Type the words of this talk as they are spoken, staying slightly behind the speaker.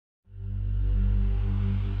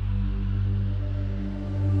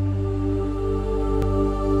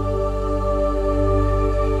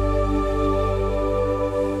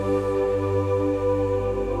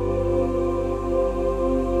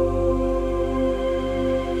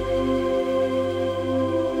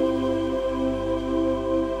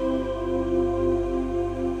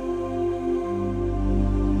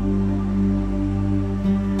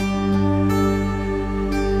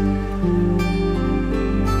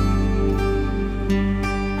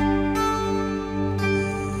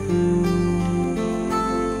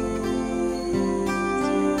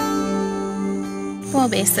Well,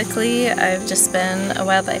 basically, I've just been a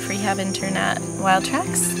wildlife rehab intern at Wild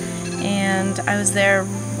Tracks, and I was there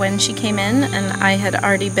when she came in, and I had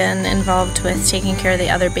already been involved with taking care of the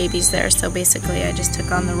other babies there, so basically I just took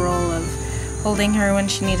on the role of holding her when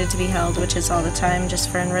she needed to be held, which is all the time, just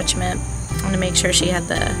for enrichment, and to make sure she had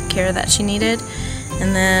the care that she needed.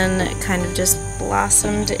 And then it kind of just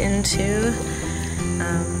blossomed into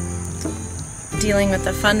dealing with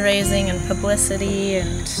the fundraising and publicity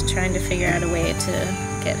and trying to figure out a way to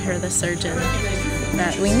get her the surgeon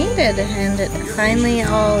that we needed, and it finally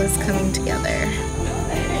all is coming together.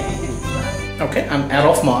 Okay, I'm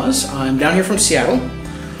Adolf Maas. I'm down here from Seattle.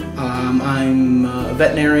 I'm a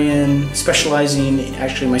veterinarian specializing,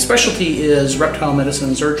 actually my specialty is reptile medicine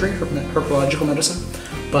and surgery, herpetological medicine,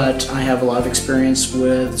 but I have a lot of experience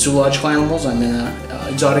with zoological animals. I'm in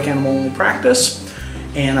an exotic animal practice,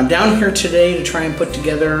 and I'm down here today to try and put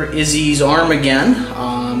together Izzie's arm again.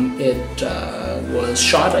 It was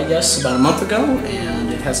shot, I guess, about a month ago,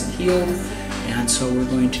 and it hasn't healed, and so we're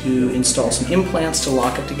going to install some implants to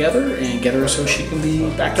lock it together and get her so she can be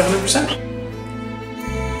back to 100%.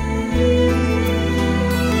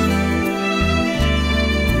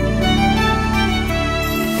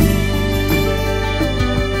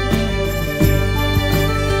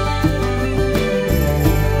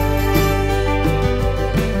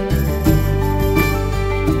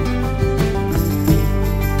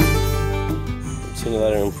 Seen a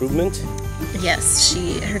lot of improvement? Yes,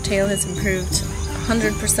 her tail has improved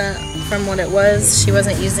 100% from what it was. She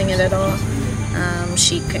wasn't using it at all.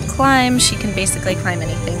 She can climb. She can basically climb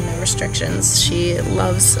anything, no restrictions. She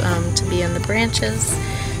loves to be in the branches.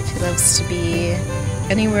 She loves to be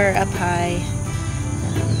anywhere up high.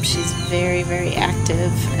 She's very, very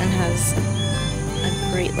active and has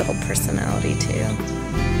a great little personality too.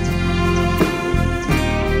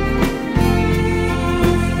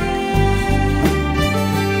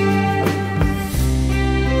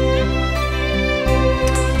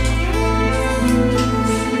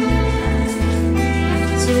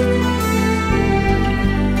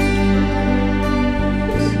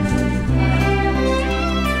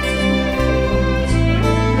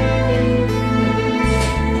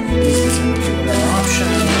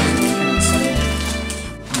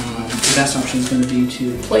 The best option is going to be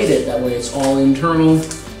to plate it. That way it's all internal,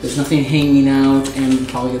 there's nothing hanging out, and you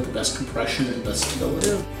probably get the best compression and best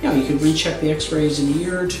stability. You can recheck the x-rays in a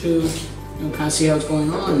year or two, kind of see how it's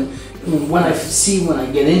going on. When I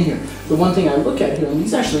get in here, the one thing I look at here, and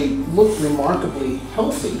these actually look remarkably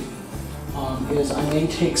healthy, is I may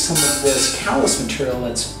take some of this callus material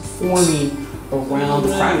that's forming around the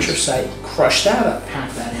fracture site, crush that up,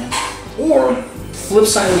 pack that in. Or, flip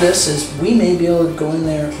side of this is we may be able to go in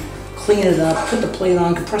there, clean it up, put the plate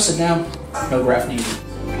on, compress it down, no graft needed.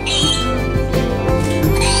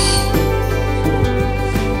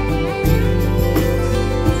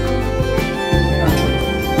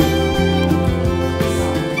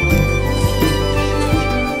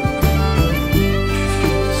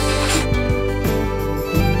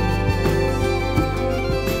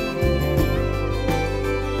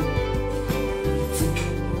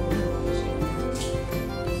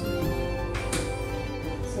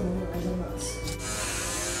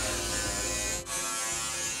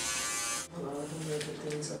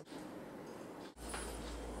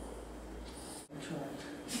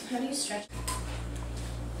 How do you stretch?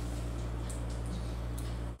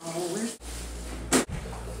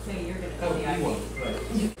 Hey, you're gonna go the eye.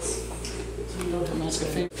 Right. So you know to mask a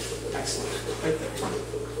finger. Excellent. Right there.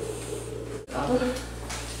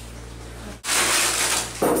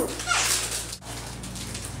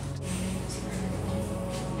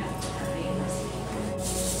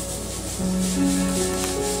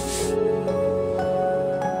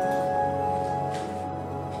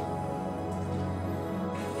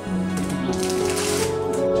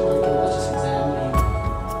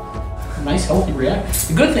 Nice healthy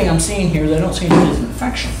reaction. The good thing I'm seeing here is I don't see any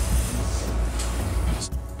infection.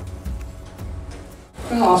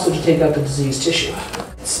 And also to take out the diseased tissue.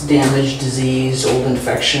 It's damaged, disease, old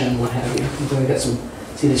infection, what have you. So we got some,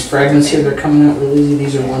 see these fragments here, they're coming out really easy.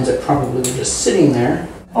 These are ones that probably were just sitting there.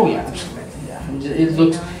 Oh yeah, absolutely.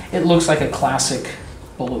 Yeah. It looks like a classic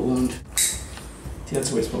bullet wound. See, that's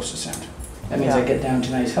the way it's supposed to sound. That means I get down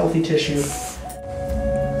to nice healthy tissue.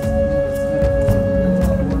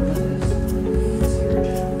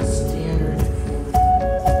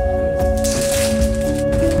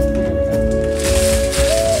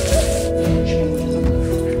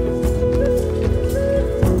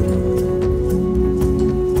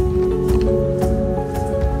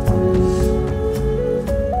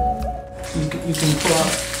 You can pull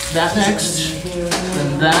out that next,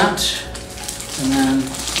 then that, and then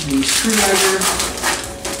the screwdriver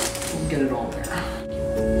and get it all there.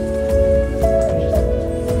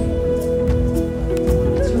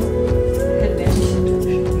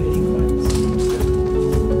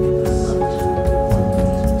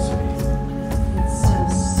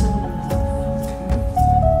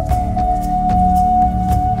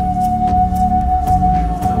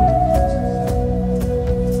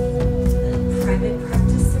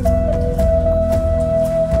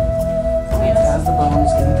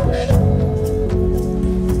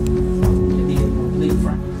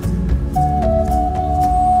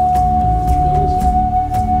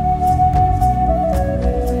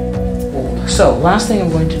 So, last thing I'm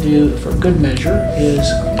going to do for good measure is,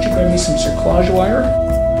 could you grab me some cerclage wire?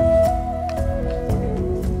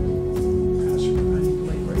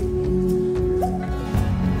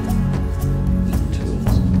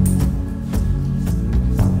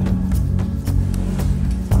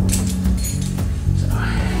 So,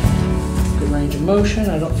 good range of motion.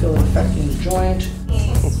 I don't feel it affecting the joint.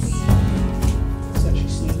 It's actually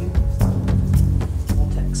sneezing.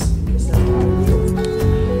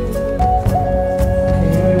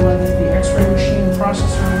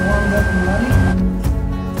 Processor warmed up and running.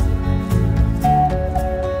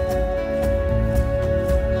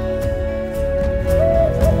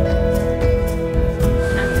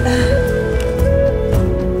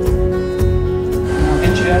 I'll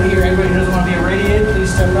get you out of here. Anybody who doesn't want to be irradiated,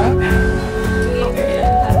 please step out.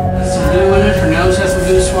 Some doing it. Her nose has to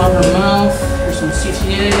do swab her mouth. Here's some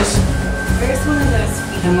CTAs. Where's one of those?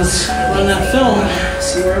 And let's run that film,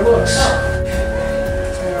 see where it looks. So I'm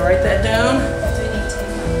gonna write that down.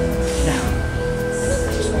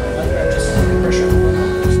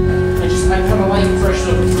 I kind of like fresh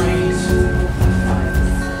over brains.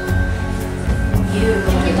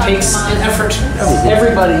 It takes an effort of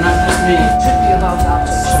everybody, not just me. Should be about that.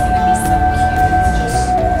 It's gonna be so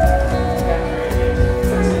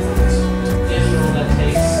cute. That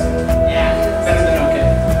takes, yeah, better than okay.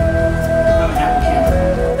 I'm a happy camper.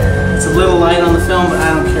 It's a little light on the film, but I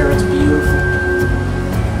don't care. It's beautiful.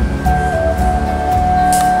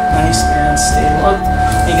 Nice and stable.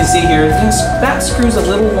 You can see here, that screw's a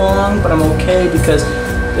little long, but I'm okay because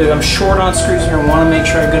I'm short on screws here. I want to make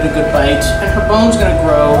sure I get a good bite. And her bone's going to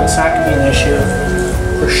grow. It's not going to be an issue.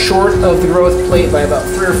 We're short of the growth plate by about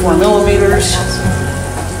 3 or 4 millimeters.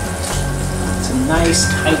 It's a nice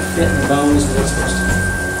tight fit, and the bone is where it's supposed to